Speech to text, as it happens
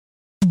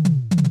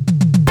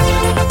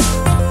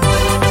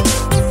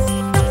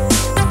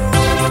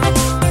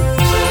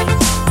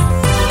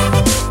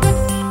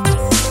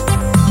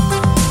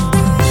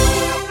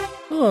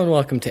Hello and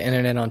welcome to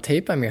Internet on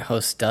Tape. I'm your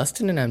host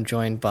Dustin and I'm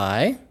joined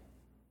by...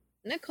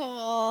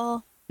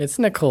 Nicole. It's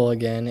Nicole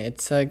again.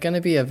 It's going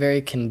to be a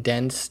very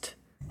condensed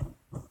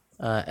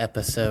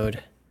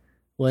episode.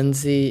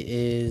 Lindsay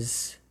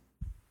is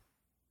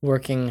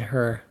working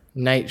her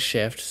night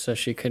shift, so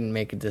she couldn't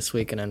make it this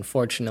week, and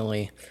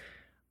unfortunately,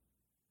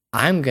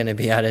 I'm going to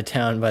be out of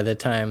town by the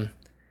time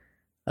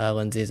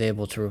Lindsay is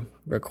able to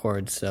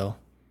record, so...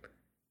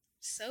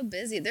 So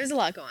busy. There's a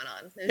lot going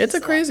on. It's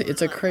a crazy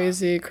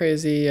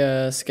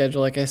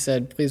schedule. Like I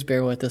said, please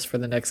bear with us for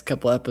the next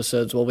couple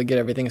episodes while we get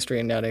everything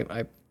straightened out.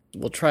 I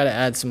will try to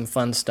add some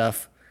fun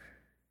stuff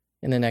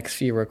in the next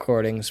few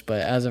recordings,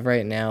 but as of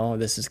right now,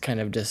 this is kind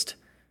of just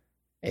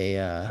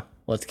a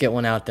let's get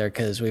one out there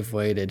because we've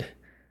waited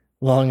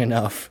long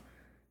enough.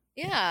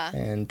 Yeah.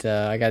 And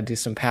I got to do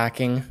some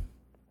packing,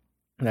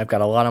 and I've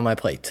got a lot on my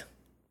plate.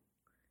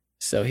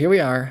 So here we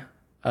are.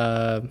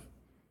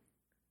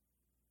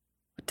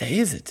 What day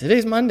is it?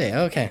 Today's Monday.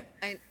 Okay.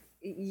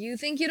 You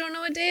think you don't know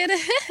what day it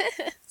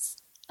is?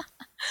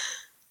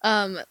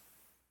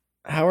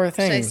 How are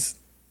things?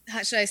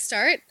 Should I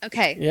start?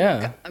 Okay.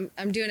 Yeah.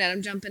 I'm doing it.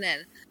 I'm jumping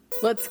in.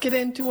 Let's get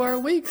into our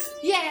weeks.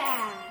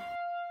 Yeah.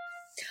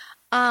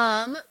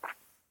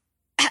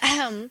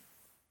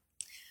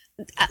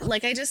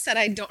 Like I just said,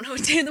 I don't know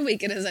what day of the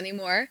week it is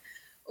anymore.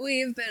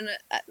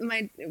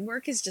 My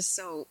work is just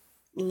so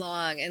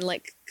long and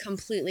like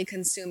completely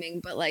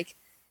consuming, but like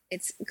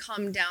it's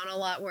calmed down a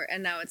lot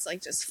and now it's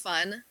like just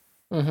fun.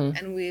 Mm-hmm.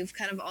 And we've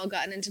kind of all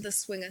gotten into the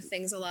swing of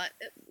things a lot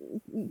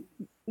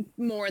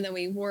more than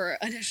we were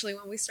initially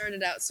when we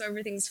started out. So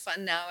everything's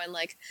fun now. And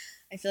like,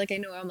 I feel like I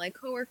know all my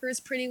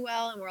coworkers pretty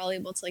well and we're all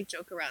able to like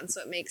joke around.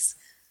 So it makes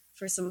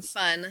for some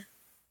fun.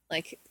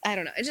 Like, I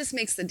don't know. It just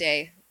makes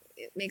it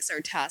makes our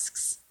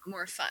tasks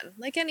more fun.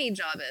 Like any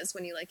job is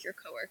when you like your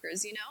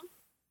coworkers, you know?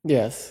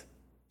 Yes.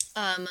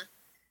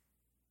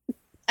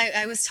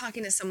 I was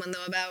talking to someone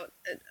though about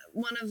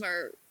one of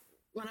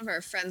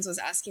our friends was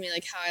asking me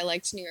like how I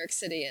liked New York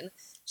City, and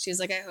she was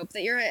like, I hope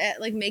that you're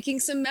like making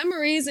some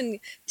memories and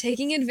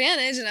taking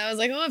advantage. And I was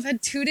like, oh, I've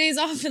had 2 days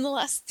off in the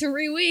last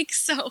 3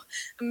 weeks, so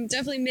I'm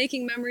definitely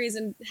making memories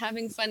and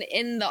having fun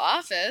in the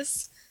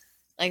office.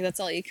 Like that's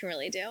all you can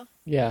really do.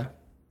 Yeah.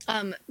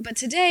 But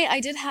today I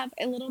did have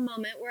a little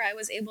moment where I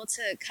was able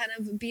to kind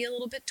of be a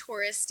little bit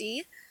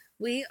touristy.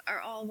 We are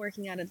all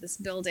working out of this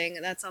building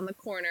that's on the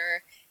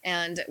corner,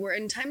 and we're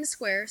in Times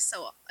Square.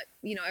 So,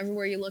 you know,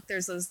 everywhere you look,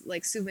 there's those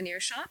like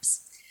souvenir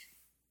shops.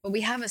 But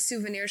we have a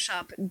souvenir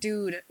shop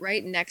dude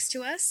right next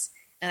to us.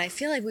 And I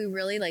feel like we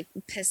really like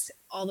pissed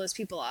all those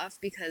people off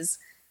because,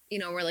 you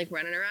know, we're like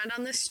running around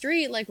on the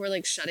street. Like we're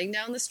like shutting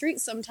down the street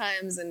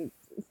sometimes and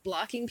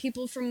blocking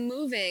people from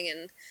moving.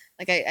 And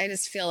like, I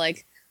just feel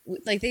like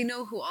they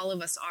know who all of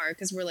us are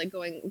because we're like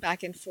going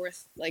back and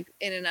forth, like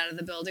in and out of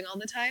the building all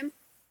the time.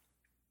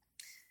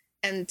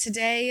 And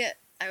today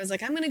I was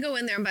like, I'm going to go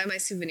in there and buy my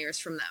souvenirs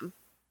from them.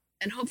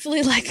 And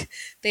hopefully like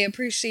they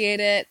appreciate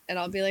it. And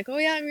I'll be like, oh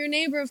yeah, I'm your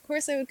neighbor. Of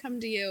course I would come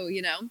to you,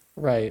 you know?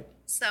 Right.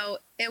 So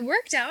it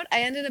worked out.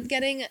 I ended up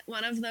getting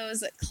one of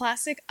those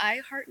classic I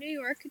Heart New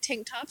York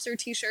tank tops or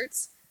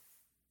t-shirts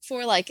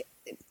for like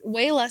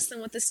way less than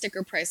what the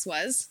sticker price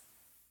was.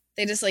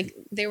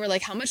 They were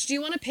like, how much do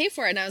you want to pay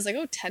for it? And I was like,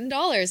 oh,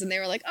 $10. And they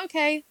were like,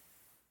 okay.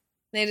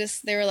 They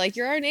were like,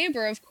 you're our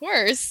neighbor, of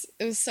course.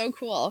 It was so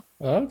cool.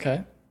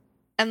 Okay.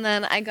 And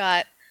then I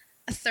got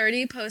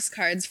 30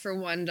 postcards for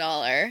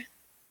 $1.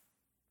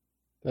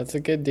 That's a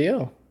good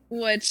deal.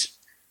 Which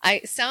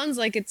sounds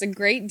like it's a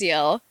great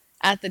deal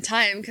at the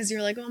time because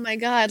you're like, oh my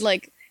God,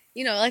 like,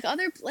 you know, like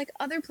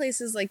other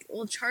places like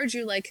will charge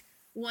you like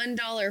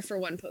 $1 for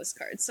one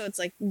postcard. So it's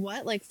like,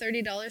 what? Like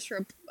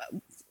 $30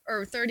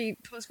 or 30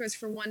 postcards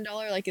for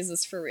 $1? Like, is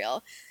this for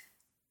real?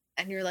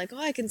 And you're like, oh,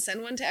 I can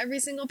send one to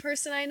every single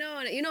person I know.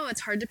 And you know,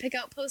 it's hard to pick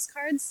out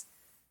postcards.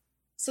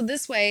 So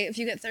this way, if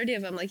you get 30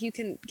 of them, like you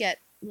can get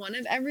one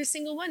of every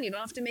single one. You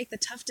don't have to make the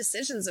tough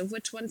decisions of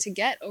which one to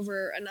get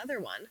over another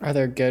one. Are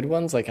there good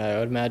ones? Like I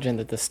would imagine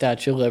that the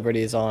Statue of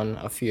Liberty is on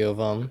a few of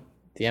them.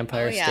 The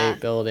Empire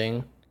State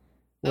Building.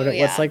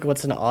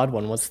 What's an odd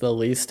one? What's the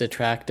least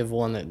attractive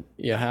one that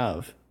you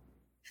have?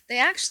 They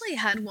actually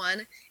had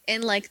one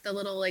in like the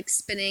little like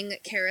spinning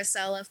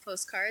carousel of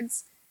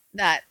postcards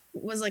that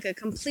was like a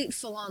complete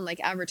full-on like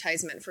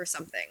advertisement for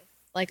something.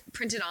 Like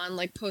printed on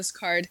like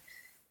postcard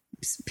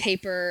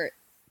paper,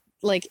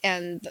 like,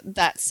 and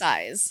that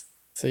size.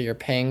 So you're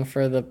paying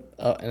for an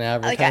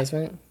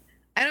advertisement? Like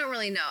I don't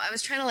really know. I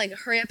was trying to like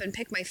hurry up and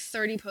pick my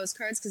 30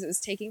 postcards because it was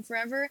taking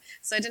forever,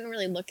 so I didn't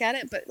really look at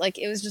it. But like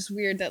it was just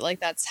weird that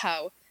like that's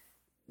how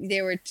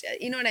they were.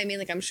 You know what I mean?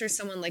 Like I'm sure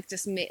someone like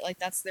just made like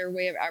that's their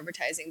way of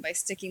advertising by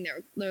sticking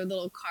their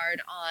little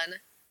card on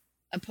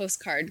a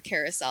postcard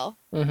carousel.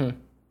 Mm-hmm.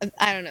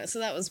 I don't know. So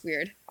that was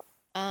weird.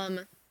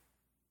 I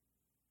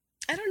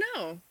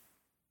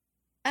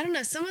don't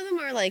know. Some of them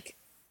are like,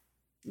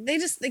 they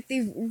just like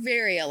they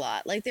vary a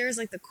lot. Like there's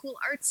like the cool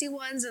artsy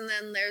ones, and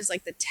then there's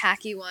like the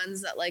tacky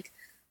ones that like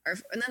are,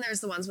 and then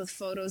there's the ones with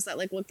photos that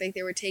like look like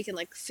they were taken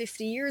like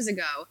 50 years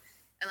ago,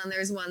 and then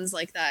there's ones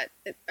like that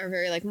are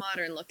very like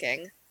modern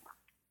looking.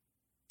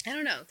 I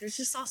don't know. There's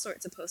just all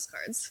sorts of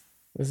postcards.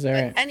 Is But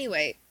there?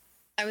 anyway,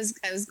 I was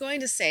going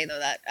to say though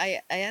that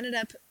I ended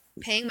up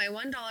paying my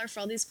 $1 for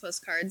all these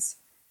postcards.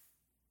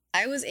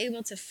 I was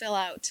able to fill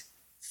out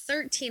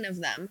 13 of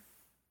them,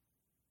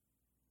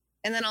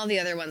 and then all the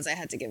other ones I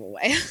had to give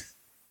away.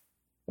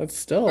 That's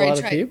still a or lot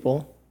of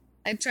people.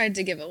 I tried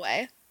to give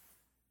away,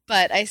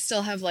 but I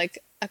still have like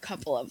a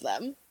couple of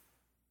them.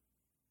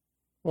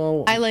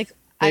 Well, I like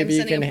I'm maybe you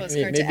sending can a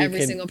postcard to maybe you every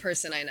could single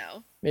person I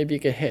know. maybe you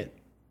could hit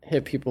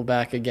people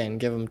back again.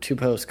 Give them two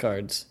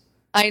postcards.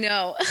 I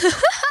know.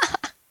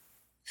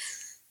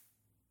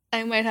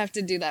 I might have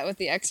to do that with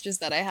the extras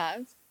that I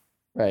have.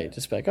 Right.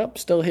 Just back up.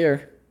 Still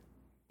here.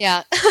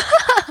 Yeah.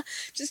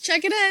 Just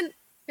check it in.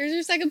 Here's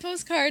your second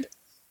postcard.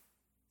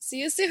 See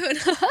you soon.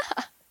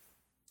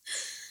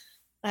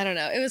 I don't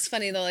know. It was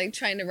funny though, like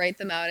trying to write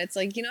them out. It's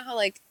like, you know how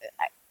like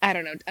I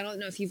don't know. I don't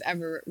know if you've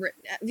ever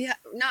written,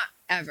 not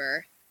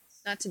ever,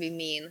 not to be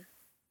mean,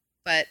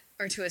 but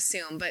or to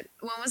assume, but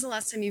when was the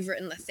last time you've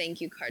written the thank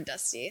you card,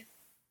 Dusty?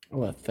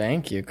 Oh, a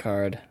thank you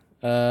card.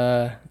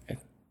 Uh,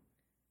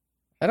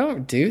 I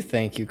don't do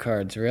thank you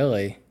cards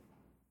really.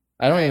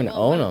 I All don't right, even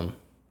well, own them.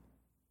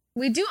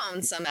 we do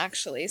own some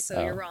actually,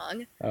 so you're Oh.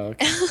 wrong. Oh,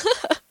 okay.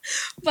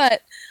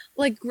 But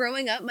like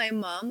growing up, my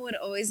mom would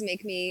always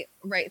make me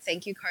write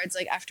thank you cards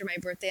like after my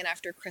birthday and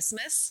after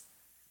Christmas,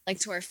 like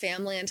to our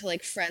family and to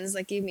like friends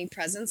that gave me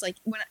presents. Like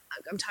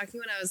I'm talking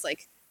when I was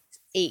like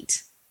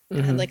 8. I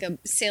had Hmm. like a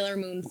Sailor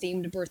Moon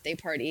themed birthday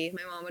party.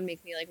 My mom would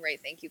make me like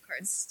write thank you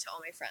cards to all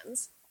my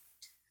friends,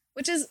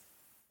 which is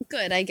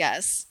good, I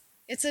guess.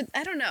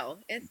 I don't know.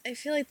 I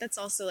feel like that's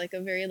also like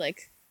a very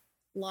like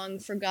long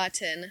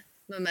forgotten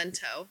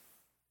memento,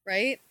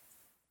 right?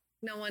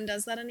 No one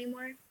does that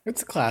anymore.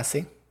 It's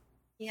classy.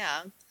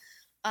 Yeah.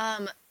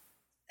 Um,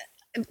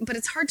 but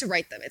it's hard to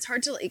write them. It's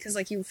hard to because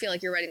like you feel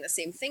like you're writing the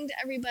same thing to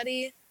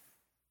everybody.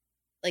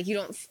 Like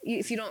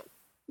if you don't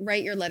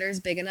write your letters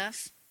big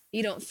enough,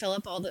 you don't fill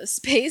up all the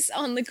space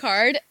on the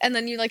card, and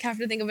then you like have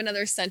to think of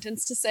another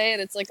sentence to say,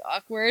 and it's like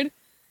awkward. You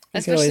can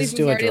Especially always if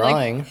do you've a already like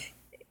drawing.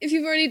 if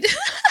you've already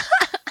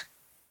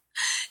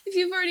if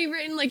you've already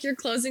written like your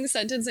closing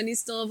sentence and you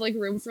still have like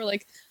room for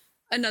like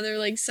another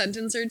like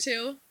sentence or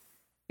two.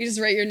 You just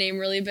write your name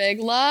really big.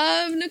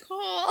 Love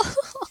Nicole.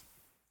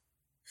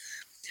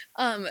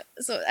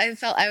 So I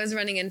felt I was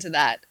running into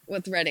that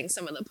with writing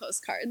some of the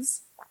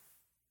postcards.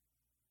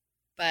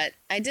 But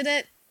I did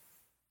it.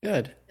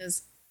 Good. It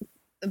was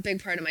a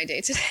big part of my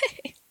day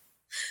today.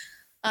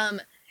 um,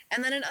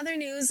 and then in other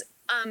news,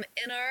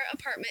 in our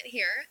apartment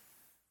here,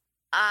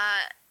 uh,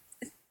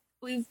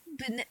 we've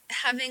been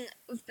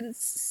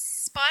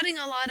spotting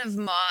a lot of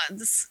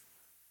Moths.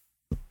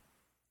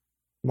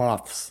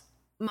 moths,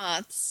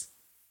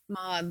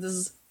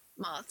 moths,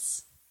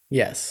 moths,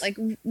 Yes. like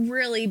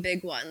really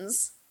big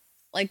ones,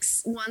 like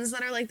ones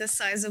that are like the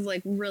size of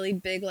like really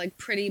big, like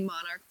pretty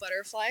monarch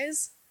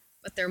butterflies,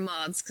 but they're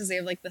moths because they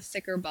have like the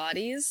thicker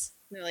bodies.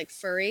 They're like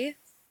furry.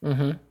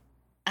 Mm-hmm.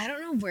 I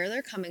don't know where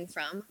they're coming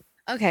from.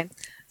 Okay.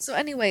 So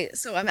anyway,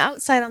 so I'm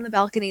outside on the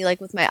balcony, like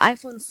with my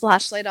iPhone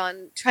flashlight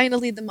on, trying to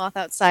lead the moth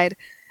outside.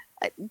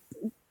 I,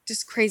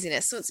 just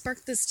craziness. So it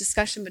sparked this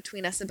discussion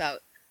between us about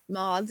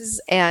moths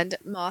and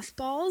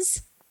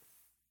mothballs.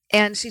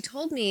 And she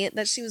told me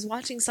that she was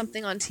watching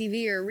something on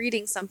TV or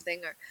reading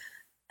something or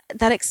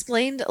that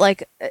explained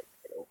like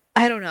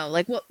I don't know,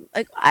 like what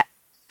like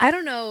I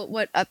don't know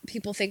what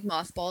people think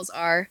mothballs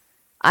are.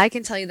 I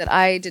can tell you that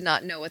I did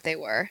not know what they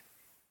were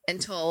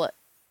until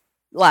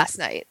last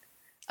night.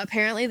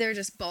 Apparently, they're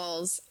just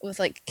balls with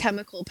like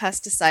chemical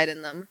pesticide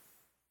in them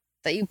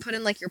that you put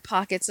in like your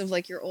pockets of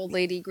like your old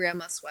lady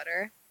grandma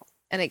sweater,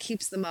 and it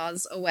keeps the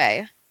moths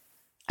away.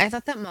 I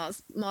thought that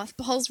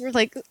mothballs were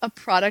like a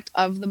product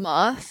of the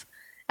moth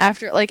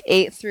after it like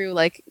ate through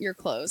like your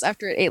clothes.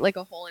 After it ate like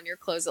a hole in your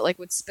clothes, it like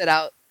would spit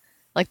out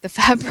like the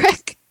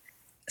fabric.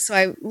 So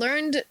I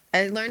learned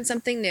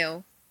something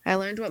new. I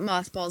learned what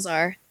mothballs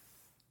are.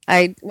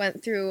 I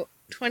went through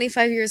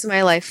 25 years of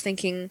my life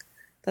thinking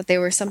that they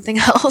were something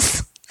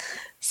else.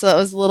 So it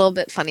was a little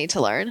bit funny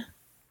to learn.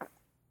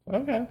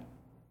 Okay.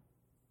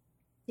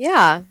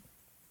 Yeah.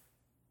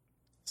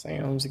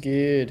 Sounds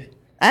good.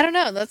 I don't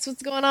know. That's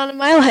what's going on in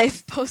my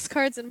life.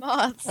 Postcards and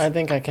moths. I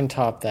think I can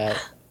top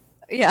that.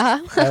 Yeah.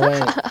 I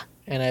went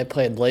and I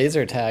played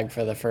laser tag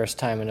for the first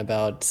time in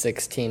about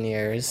 16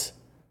 years.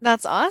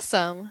 That's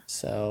awesome.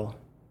 So,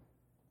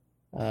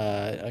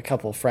 a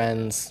couple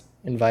friends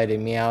invited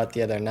me out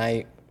the other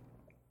night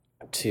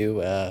to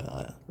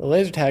the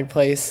laser tag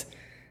place,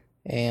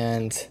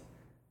 and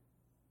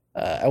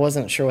I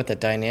wasn't sure what the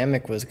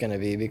dynamic was going to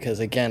be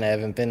because, again, I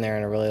haven't been there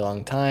in a really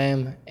long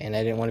time, and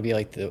I didn't want to be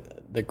like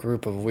the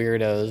group of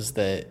weirdos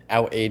that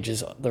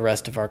outages the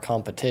rest of our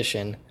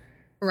competition.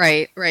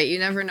 Right, right. You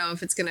never know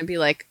if it's going to be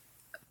like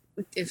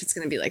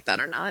that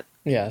or not.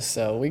 Yeah,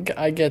 so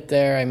I get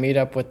there, I meet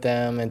up with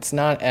them. It's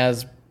not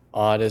as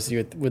odd as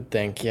you would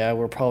think. Yeah,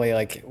 we're probably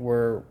like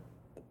we're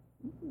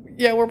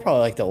probably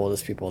like the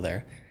oldest people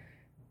there.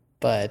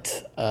 But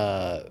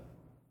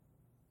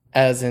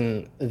as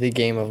in the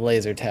game of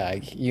laser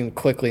tag, you can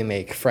quickly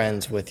make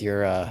friends with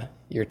your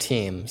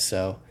team.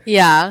 So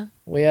Yeah.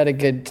 we had a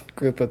good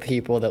group of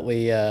people that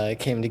we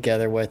came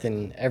together with,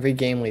 and every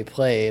game we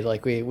played,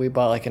 like we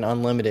bought like an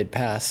unlimited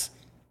pass.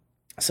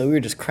 So we were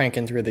just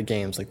cranking through the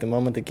games. Like the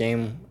moment the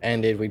game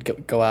ended,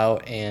 we'd go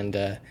out and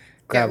Get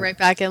grab. right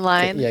back in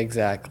line. Yeah,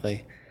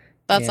 exactly.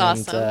 That's And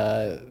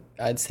awesome.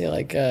 I'd say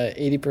like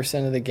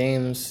 80% of the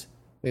games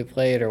we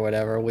played or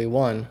whatever, we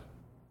won.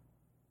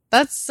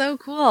 That's so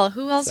cool.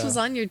 Who else was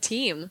So, on your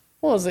team?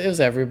 well, it was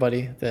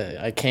everybody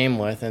that I came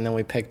with, and then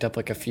we picked up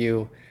like a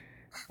few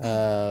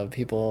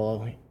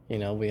people.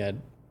 We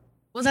had.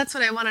 Well, that's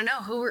what I want to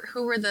know.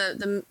 Who were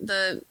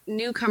the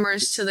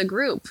newcomers to the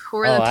group? Who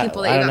were Oh, the I,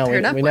 people that I you don't got know. We,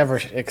 paired up we never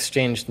with?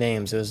 exchanged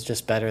names. It was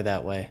just better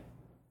that way.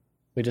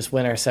 We just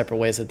went our separate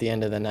ways at the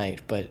end of the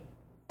night, but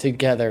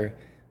together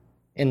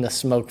in the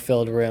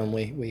smoke-filled room,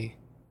 we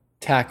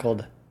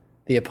tackled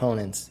the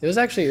opponents. It was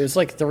like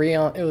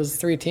it was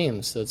three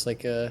teams, so it's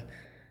like Oh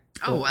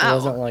it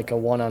wasn't wow. like a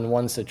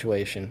one-on-one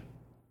situation.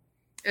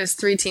 It was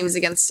three teams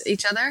against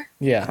each other.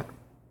 Yeah.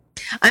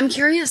 I'm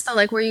curious though,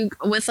 like were you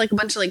with like a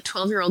bunch of like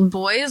 12-year-old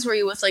boys? Were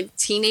you with like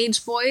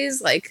teenage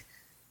boys, like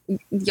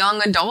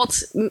young adult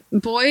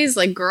boys,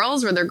 like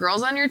girls? Were there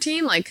girls on your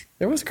team? Like,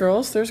 There was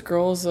girls. There's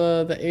girls.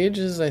 The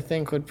ages I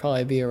think would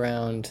probably be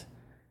around.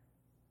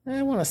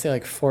 I want to say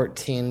like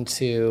 14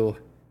 to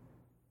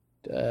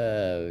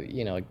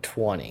like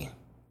 20,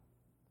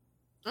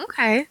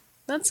 okay.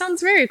 That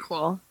sounds very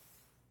cool.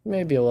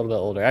 maybe a little bit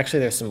older. Actually,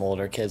 there's some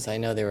older kids. I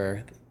know they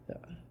were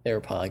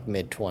probably like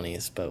mid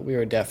 20s, but we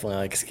were definitely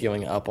like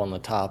skewing up on the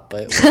top.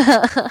 But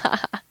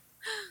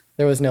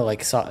there was no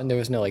there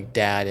was no like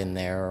dad in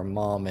there or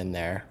mom in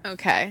there.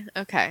 Okay,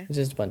 okay. It was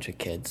just a bunch of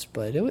kids,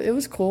 but it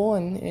was cool,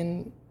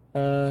 and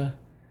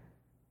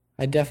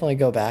I definitely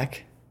go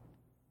back.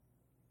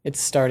 It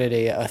started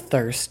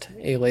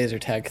a laser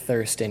tag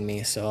thirst in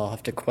me, so I'll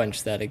have to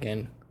quench that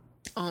again.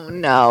 Oh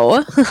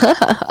no.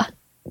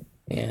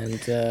 And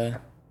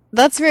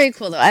That's very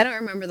cool though. I don't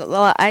remember that.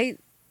 Well,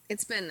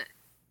 it's been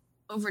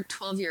over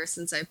 12 years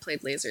since I've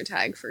played laser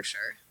tag for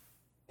sure.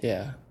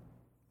 yeah,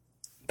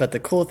 but the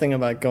cool thing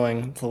about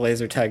going to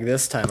laser tag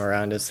this time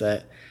around is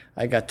that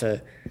I got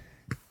to,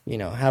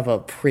 have a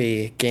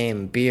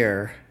pre-game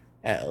beer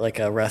at like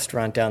a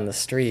restaurant down the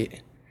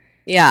street.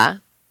 Yeah.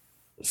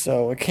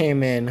 So I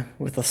came in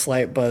with a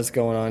slight buzz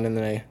going on, and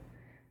then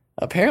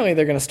apparently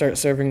they're going to start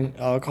serving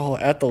alcohol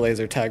at the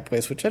laser tag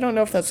place, which I don't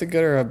know if that's a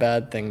good or a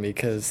bad thing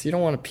because you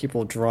don't want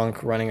people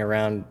drunk running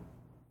around,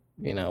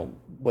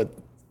 with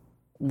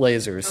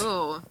lasers.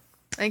 Oh,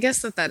 I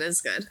guess that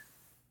is good.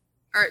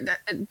 Or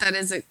that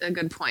is a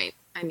good point.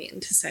 I mean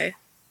to say.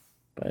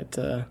 But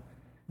it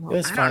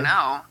was I don't fun.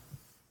 know.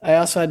 I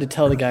also had to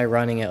tell the guy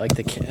running it, like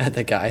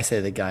the guy. I say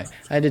the guy.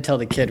 I had to tell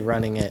the kid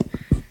running it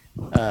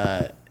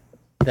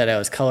that I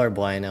was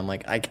colorblind. I'm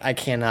like, I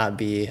cannot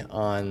be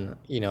on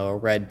a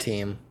red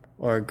team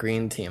or a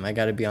green team. I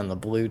got to be on the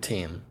blue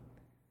team.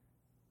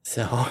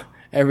 So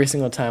every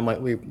single time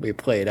we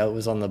played, I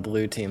was on the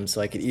blue team,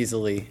 so I could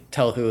easily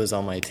tell who was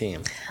on my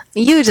team.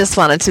 You just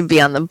wanted to be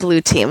on the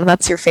blue team.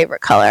 That's your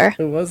favorite color.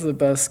 It was the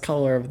best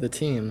color of the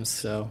teams,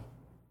 so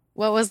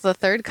What was the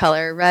third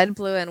color? Red,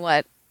 blue, and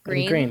what? and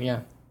Green? green, yeah.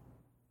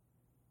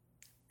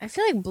 I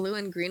feel like blue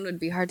and green would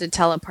be hard to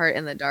tell apart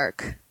in the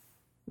dark.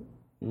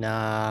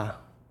 Nah,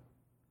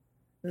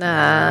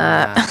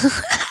 Nah. nah.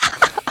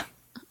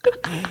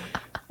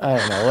 I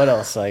don't know what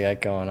else I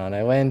got going on.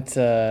 I went.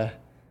 I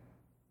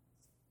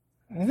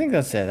think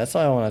that's it. That's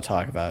all I want to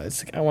talk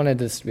about. I wanted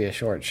this to be a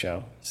short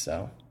show,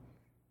 so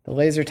the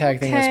laser tag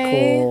thing was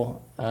Okay.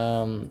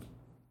 cool.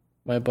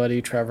 My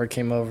buddy Trevor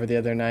came over the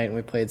other night and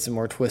we played some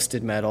more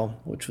Twisted Metal,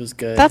 which was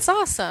good. That's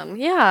awesome.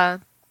 Yeah.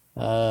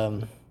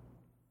 Um,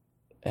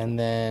 and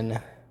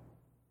then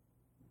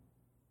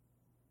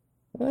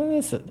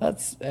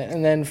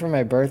and then for my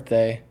You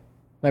birthday's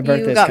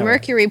got coming.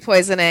 mercury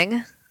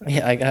poisoning.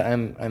 Yeah,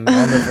 I'm on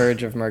the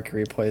verge of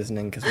mercury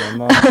poisoning because my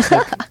mom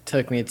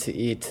took me to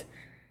eat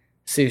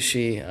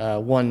sushi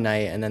one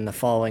night, and then the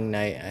following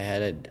night I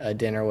had a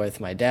dinner with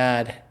my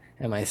dad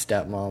and my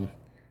stepmom,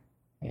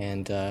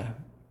 and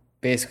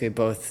basically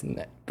both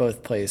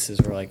places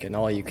were like an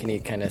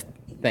all-you-can-eat kind of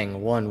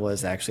thing. One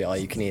was actually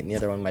all-you-can-eat, and the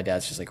other one my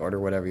dad's just like order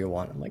whatever you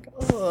want. I'm like,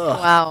 ugh.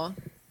 Wow.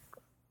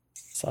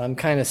 So I'm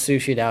kind of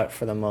sushied out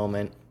for the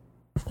moment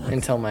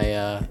until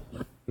my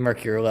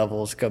mercury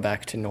levels go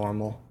back to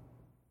normal.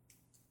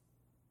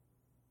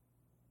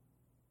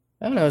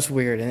 I don't know, it's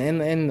weird,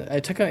 and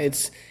I took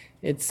it's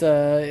it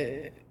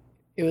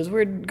was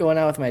weird going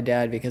out with my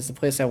dad because the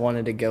place I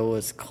wanted to go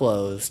was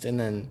closed, and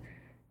then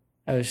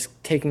I was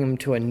taking him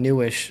to a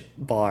newish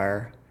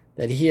bar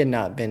that he had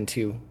not been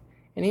to,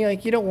 and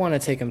you don't want to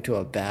take him to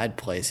a bad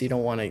place. You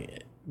don't want to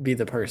be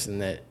the person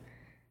that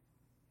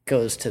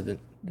goes to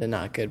the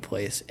not good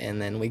place, and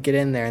then we get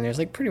in there and there's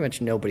like pretty much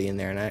nobody in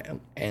there,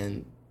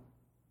 and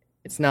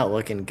it's not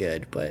looking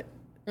good, but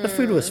the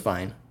food was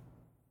fine.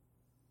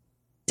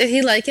 Did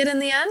he like it in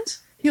the end?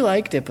 He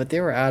liked it, but they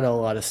were out of a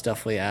lot of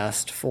stuff we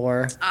asked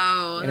for.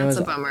 Oh, And that's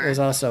a it was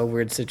bummer. also a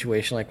weird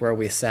situation, like where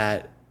we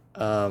sat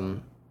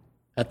um,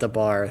 at the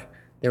bar.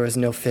 There was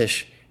no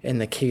fish in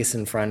the case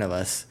in front of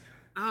us.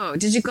 Oh,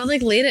 did you go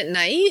like late at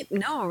night?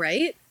 No,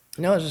 right?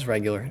 No, it was just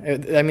regular.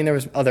 I mean, there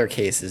was other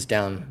cases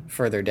down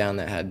further down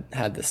that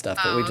had this stuff,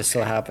 but we Oh, just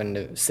so okay. happened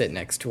to sit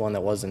next to one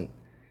that wasn't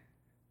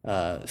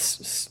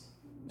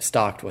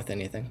stocked with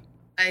anything.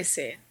 I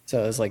see.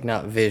 So it was like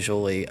not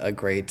visually a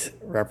great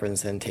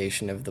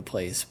representation of the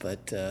place,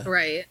 but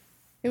Right.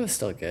 it was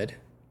still good.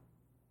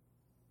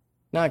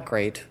 Not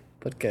great,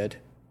 but good.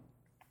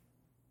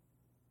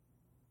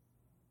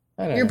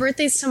 I don't Your know.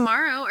 birthday's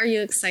tomorrow. Are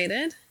you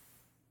excited?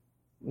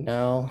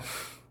 No.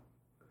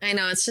 I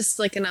know, it's just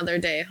like another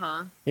day,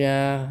 huh?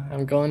 Yeah,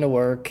 I'm going to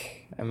work.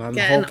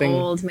 Getting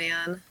old,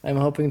 man. I'm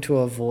hoping to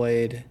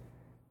avoid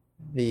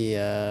the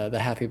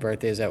happy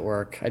birthdays at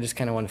work. I just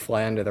kind of want to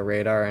fly under the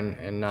radar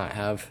and not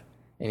have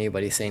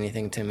anybody say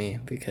anything to me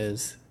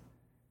because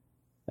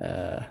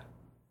uh,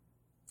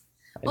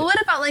 Well, what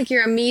about like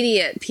your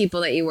immediate people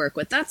that you work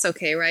with? That's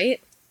okay,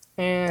 right?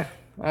 eh,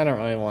 I don't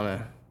really want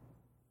to.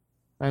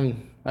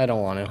 I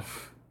don't want to.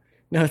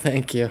 No,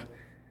 thank you.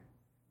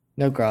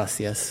 No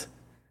gracias.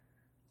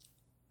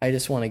 I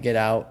just want to get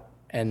out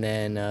and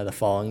then the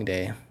following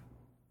day,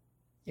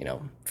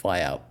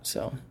 fly out.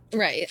 So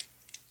Right.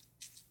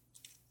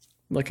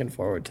 looking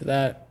forward to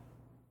that.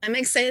 I'm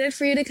excited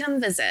for you to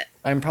come visit.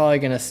 I'm probably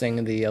gonna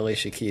sing the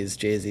Alicia Keys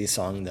Jay-Z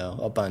song though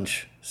a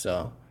bunch.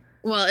 So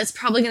Well, it's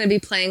probably going to be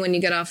playing when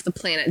you get off the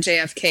plane at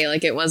JFK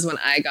like it was when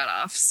I got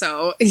off.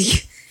 So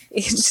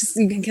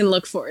you can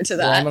look forward to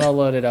well, I'm that. gonna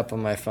load it up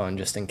on my phone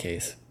just in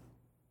case.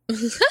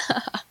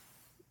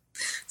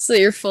 So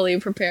you're fully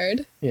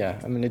prepared. Yeah,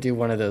 I'm gonna do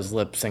one of those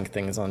lip sync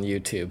things on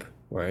YouTube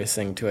where I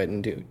sing to it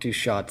and do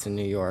shots in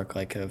New York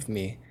like of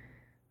me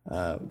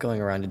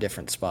going around to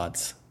different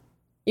spots.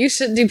 You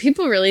should. Do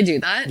people really do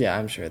that? Yeah,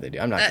 I'm sure they do.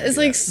 I'm not That gonna is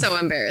do like that. so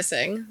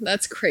embarrassing.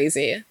 That's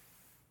crazy.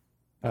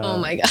 Oh Uh,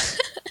 my God.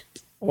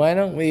 why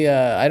don't we?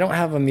 I don't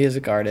have a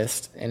music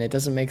artist, and it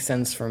doesn't make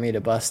sense for me to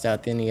bust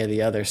out any of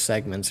the other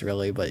segments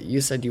really. But you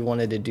said you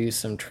wanted to do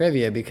some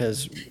trivia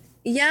because,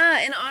 Yeah,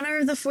 in honor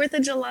of the 4th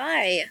of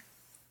July.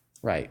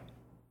 right?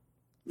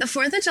 The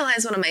 4th of July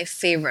is one of my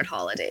favorite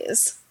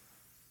holidays.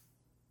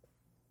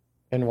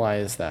 And why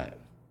is that?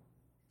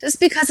 Just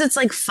because it's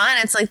like fun.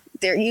 It's like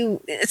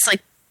it's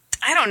like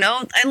I don't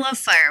know. I love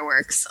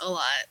fireworks a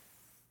lot.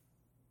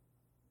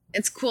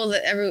 It's cool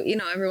that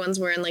everyone's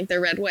wearing like their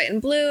red, white,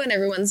 and blue, and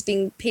everyone's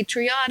being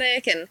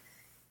patriotic, and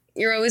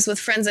you're always with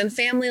friends and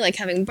family, like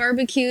having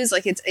barbecues.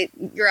 Like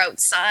you're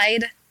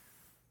outside.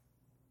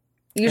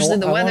 Usually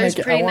the weather's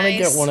I pretty want to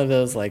get nice. one of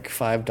those like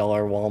 $5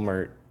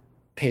 Walmart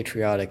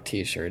patriotic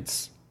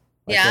T-shirts,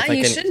 like Yeah,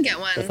 you should get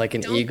with one. like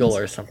an Don't. eagle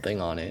or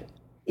something on it.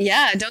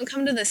 Yeah, don't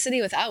come to the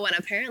city without one.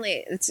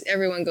 Apparently,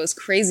 everyone goes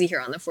crazy here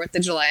on the 4th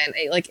of July, and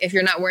like if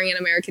you're not wearing an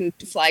American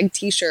flag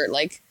T-shirt,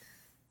 like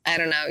I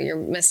don't know, you're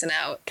missing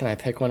out. Can I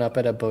pick one up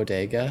at a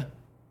bodega?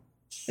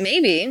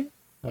 Maybe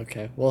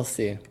Okay, we'll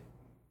see.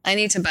 I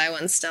need to buy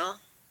one still. I'm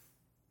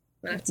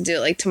gonna have to do it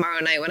like tomorrow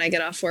night when I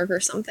get off work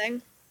or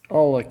something.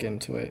 I'll look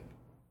into it.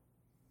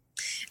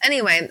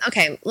 Anyway,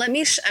 okay, let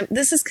me.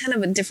 This is kind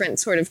of a different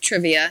sort of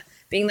trivia,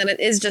 being that it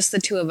is just the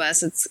two of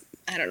us. It's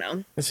I don't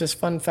know. It's just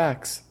fun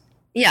facts.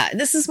 Yeah,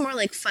 this is more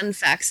like fun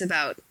facts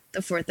about the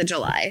 4th of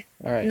July,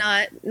 All right,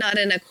 not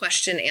in a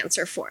question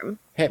answer form.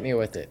 hit me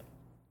with it.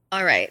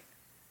 All right.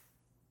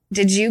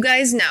 Did you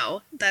guys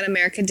know that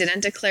America didn't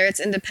declare its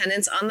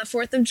independence on the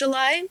 4th of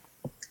July?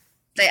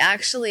 They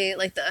actually,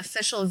 like the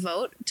official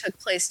vote took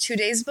place 2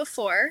 days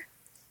before,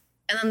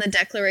 and then the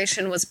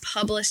declaration was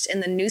published in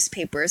the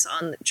newspapers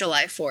on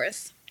July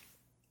 4th.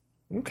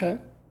 Okay.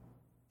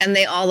 And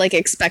they all like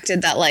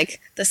expected that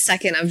like the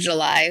 2nd of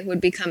July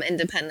would become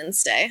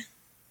Independence Day.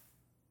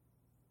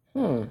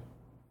 Hmm.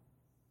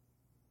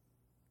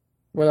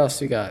 What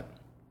else you got?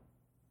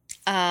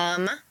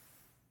 Um,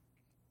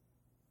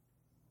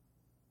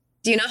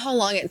 do you know how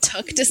long it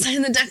took to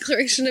sign the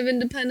Declaration of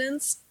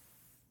Independence?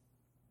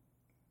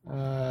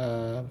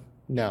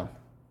 No.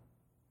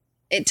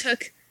 It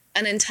took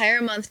an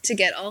entire month to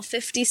get all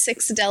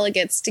 56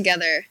 delegates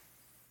together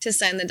to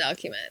sign the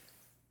document.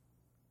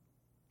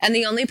 And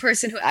the only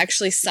person who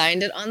actually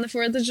signed it on the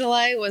 4th of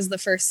July was the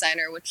first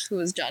signer, who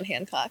was John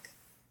Hancock.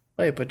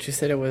 Wait, but you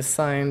said it was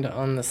signed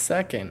on the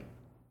 2nd.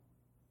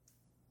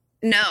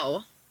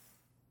 No.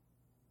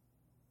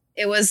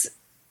 It was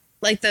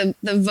like the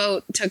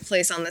vote took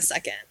place on the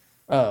 2nd.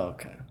 Oh,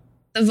 okay.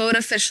 The vote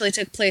officially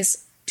took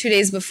place 2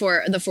 days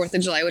before the 4th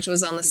of July, which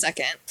was on the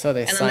 2nd. So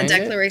they And then the signed it?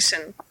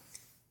 declaration.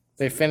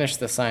 They finished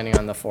the signing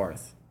on the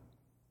 4th.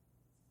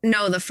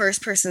 No, the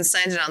first person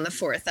signed it on the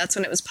 4th. That's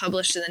when it was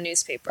published in the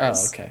newspapers.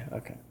 Oh, okay,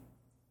 okay.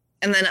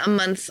 And then a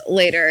month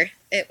later,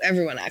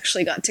 everyone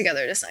actually got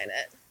together to sign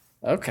it.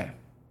 Okay.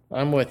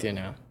 I'm with you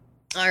now.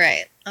 All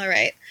right, all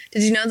right.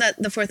 Did you know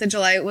that the 4th of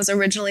July was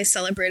originally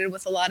celebrated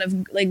with a lot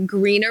of like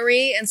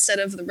greenery instead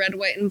of the red,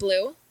 white, and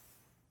blue?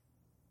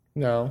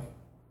 No.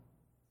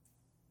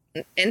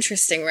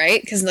 Interesting,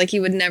 right? Because like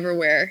you would never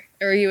wear,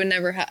 or you would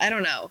never have. I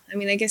don't know. I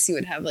mean, I guess you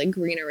would have like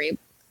greenery,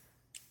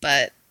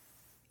 but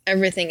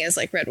everything is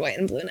like red, white,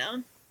 and blue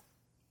now.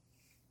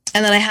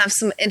 And then I have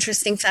some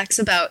interesting facts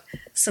about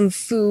some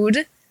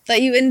food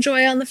that you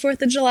enjoy on the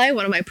 4th of July.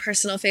 One of my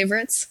personal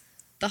favorites,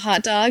 the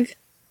hot dog.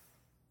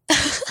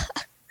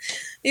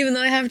 Even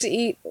though I have to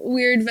eat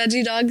weird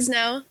veggie dogs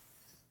now,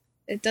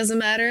 it doesn't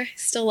matter. I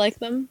still like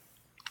them.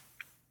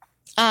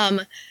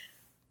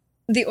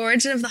 The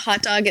origin of the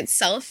hot dog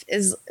itself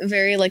is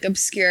very like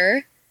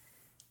obscure,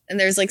 and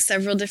there's like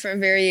several different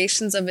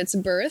variations of its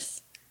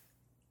birth.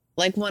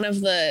 Like one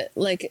of the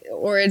like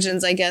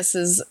origins, I guess,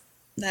 is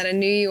that a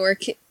New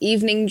York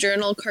Evening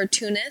Journal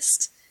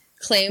cartoonist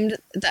claimed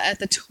that at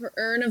the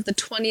turn of the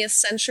 20th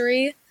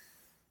century,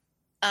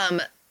 a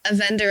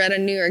vendor at a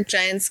New York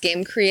Giants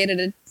game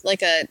created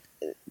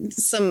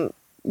some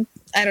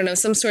I don't know,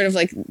 some sort of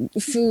like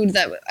food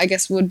that I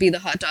guess would be the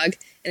hot dog,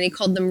 and he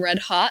called them Red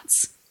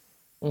Hots.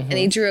 And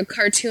he drew a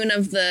cartoon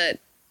of the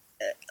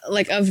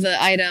of the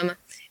item,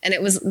 and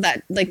it was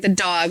that like the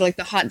dog, like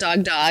the hot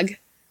dog.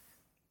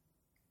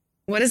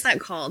 What is that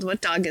called? What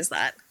dog is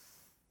that?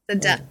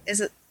 Is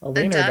it a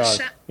wiener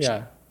dog?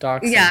 Yeah,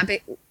 dog. Yeah,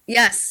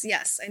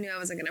 yes. I knew I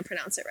wasn't going to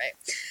pronounce it right.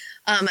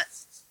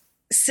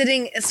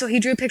 Sitting. So he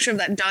drew a picture of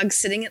that dog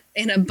sitting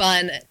in a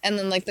bun, and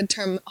then like the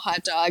term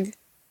hot dog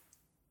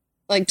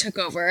like took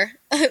over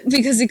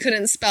because he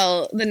couldn't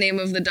spell the name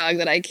of the dog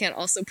that I can't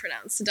also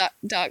pronounce.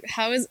 Dog.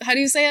 How do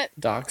you say it?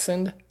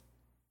 Dachshund.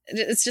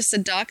 It's just a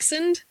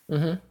dachshund.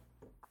 Mm-hmm.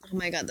 Oh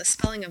my god, the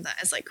spelling of that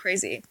is like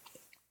crazy.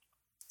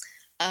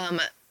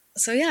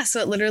 So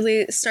it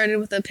literally started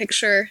with a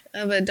picture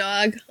of a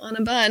dog on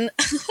a bun.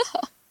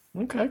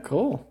 Okay,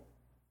 cool.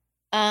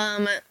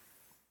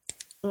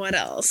 What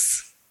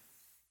else?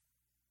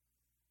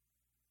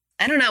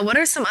 I don't know. What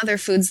are some other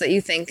foods that you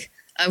think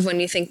of when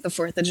you think the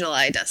 4th of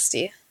July,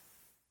 Dusty?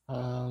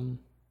 When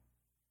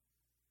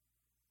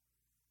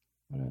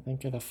I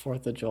think of the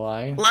 4th of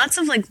July, lots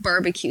of like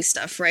barbecue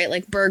stuff, right?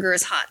 Like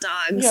burgers, hot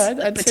dogs, yeah,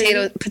 I'd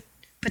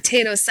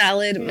potato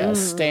salad. Yeah,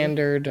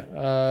 standard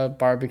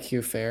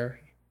barbecue fare.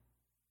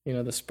 You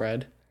know, the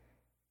spread.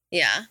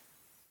 Yeah.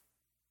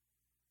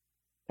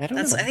 I don't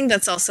know. I think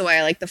that's also why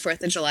I like the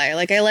 4th of July.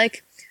 Like I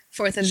like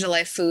 4th of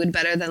July food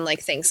better than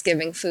like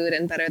Thanksgiving food,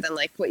 and better than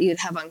like what you'd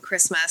have on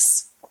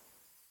Christmas.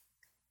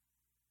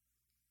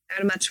 I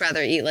would much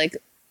rather eat like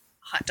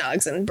hot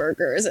dogs and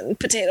burgers and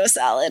potato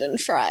salad and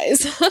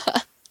fries.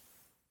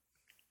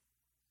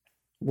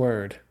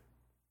 Word.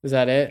 Is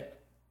that it?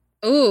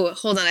 Ooh,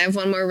 hold on. I have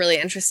one more really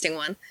interesting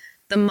one.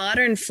 The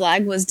modern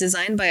flag was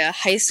designed by a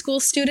high school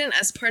student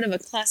as part of a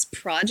class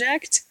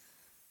project.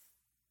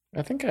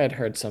 I think I had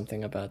heard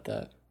something about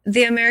that.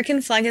 The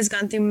American flag has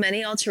gone through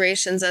many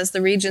alterations as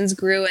the regions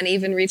grew and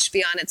even reached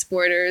beyond its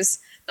borders.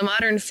 The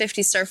modern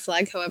 50-star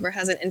flag, however,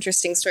 has an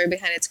interesting story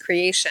behind its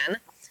creation.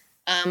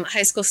 A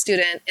high school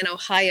student in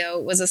Ohio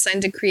was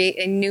assigned to create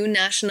a new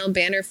national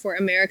banner for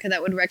America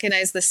that would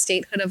recognize the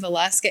statehood of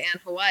Alaska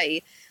and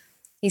Hawaii.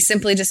 He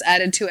simply just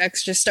added 2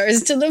 extra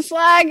stars to the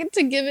flag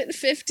to give it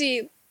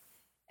 50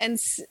 and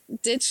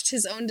ditched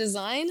his own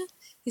design.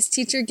 His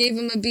teacher gave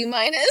him a B-.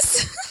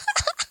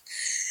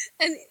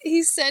 And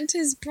he sent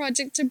his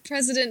project to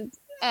President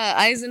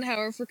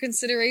Eisenhower for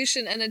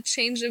consideration and a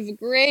change of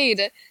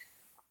grade.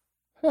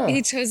 Huh.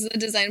 He chose the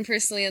design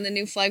personally, and the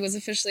new flag was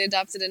officially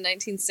adopted in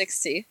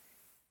 1960.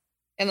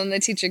 And then the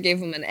teacher gave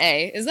him an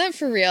A. Is that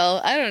for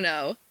real? I don't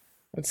know.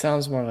 It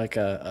sounds more like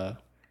I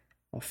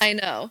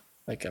know.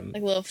 Like a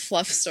little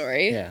fluff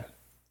story. Yeah.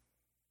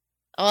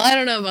 Well, I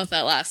don't know about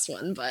that last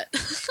one, but...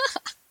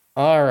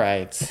 All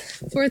right.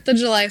 4th of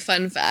July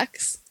fun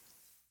facts.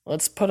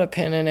 Let's put a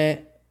pin in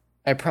it.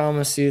 I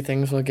promise you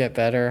things will get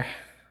better.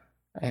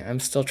 I'm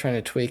still trying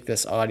to tweak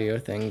this audio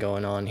thing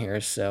going on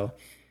here, so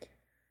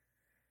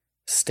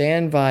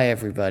stand by,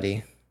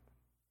 everybody.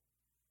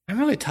 I'm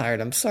really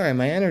tired. I'm sorry.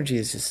 My energy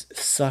is just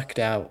sucked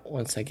out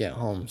once I get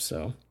home,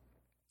 so.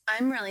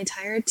 I'm really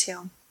tired,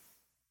 too.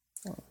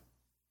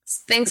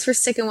 Thanks for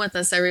sticking with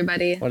us,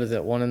 everybody. What is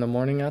it, 1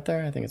 a.m. out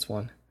there? I think it's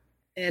 1.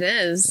 It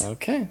is.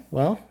 Okay,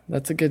 well,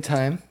 that's a good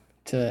time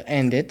to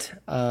end it.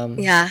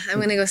 Yeah, I'm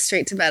going to go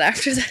straight to bed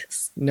after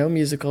this. No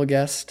musical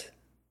guest.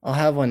 I'll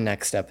have one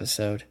next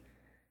episode.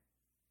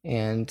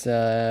 And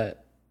I'm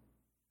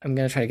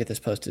going to try to get this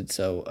posted.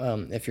 So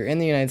if you're in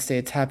the United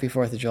States, happy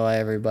 4th of July,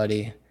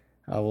 everybody.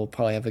 We'll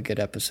probably have a good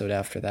episode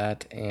after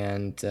that.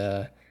 And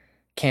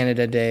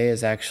Canada Day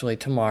is actually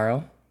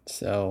tomorrow.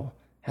 So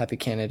happy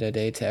Canada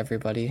Day to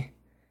everybody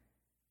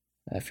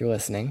if you're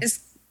listening.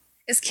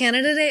 Is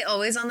Canada Day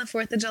always on the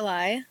 4th of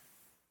July?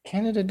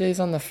 Canada Day's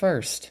on the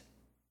 1st.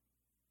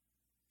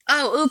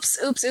 Oh,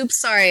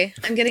 oops, sorry.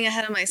 I'm getting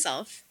ahead of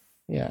myself.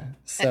 Yeah.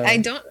 So I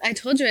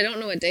told you I don't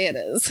know what day it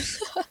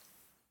is.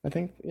 I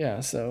think, yeah,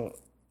 so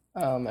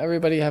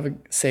everybody have a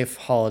safe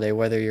holiday,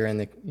 whether you're in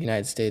the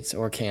United States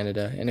or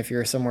Canada. And if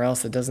you're somewhere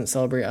else that doesn't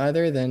celebrate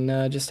either,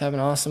 then just have an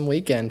awesome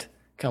weekend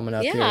coming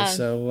up here.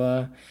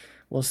 So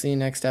we'll see you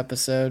next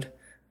episode.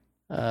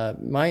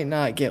 Might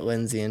not get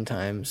Lindsay in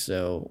time,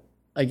 so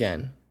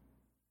again,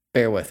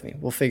 bear with me.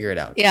 We'll figure it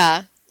out.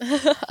 Yeah.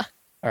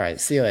 All right.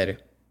 See you later.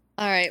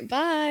 All right.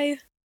 Bye.